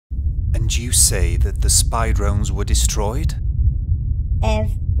Didn't you say that the spy drones were destroyed?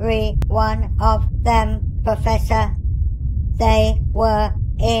 Every one of them, Professor. They were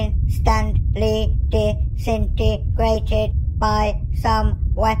instantly disintegrated by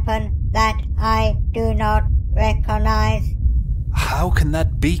some weapon that I do not recognize. How can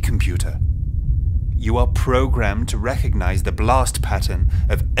that be, computer? You are programmed to recognize the blast pattern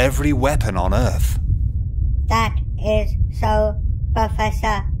of every weapon on Earth. That is so,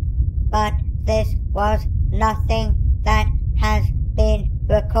 Professor, but this was nothing that has been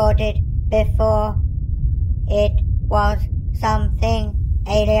recorded before. It was something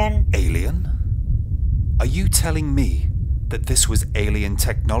alien. Alien? Are you telling me that this was alien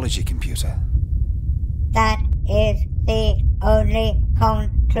technology, computer? That is the only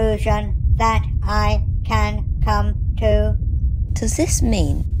conclusion that I can come to. Does this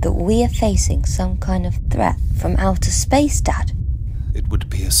mean that we are facing some kind of threat from outer space, Dad? It would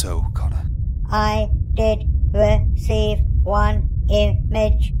appear so, Conor. I did receive one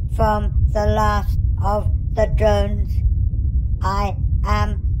image from the last of the drones. I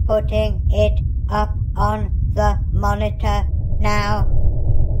am putting it up on the monitor now.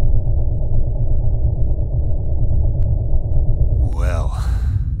 Well,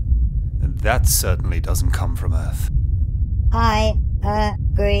 that certainly doesn't come from Earth. I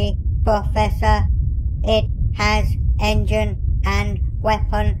agree, Professor. It has engine and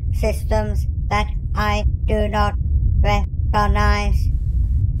weapon systems that I do not recognize.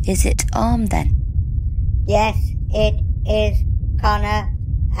 Is it armed then? Yes, it is, Conor,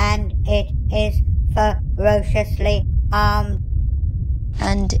 and it is ferociously armed.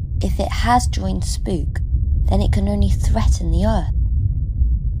 And if it has joined Spook, then it can only threaten the Earth.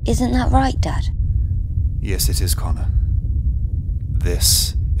 Isn't that right, Dad? Yes, it is, Conor.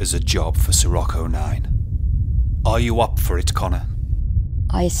 This is a job for Sirocco 9. Are you up for it, Conor?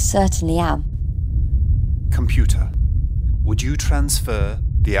 I certainly am. Computer, would you transfer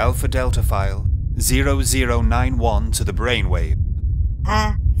the Alpha Delta file 0091 to the brainwave?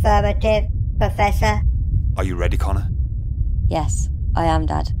 Affirmative, Professor. Are you ready, Conor? Yes, I am,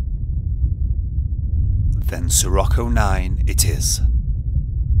 Dad. Then Sirocco 9 it is.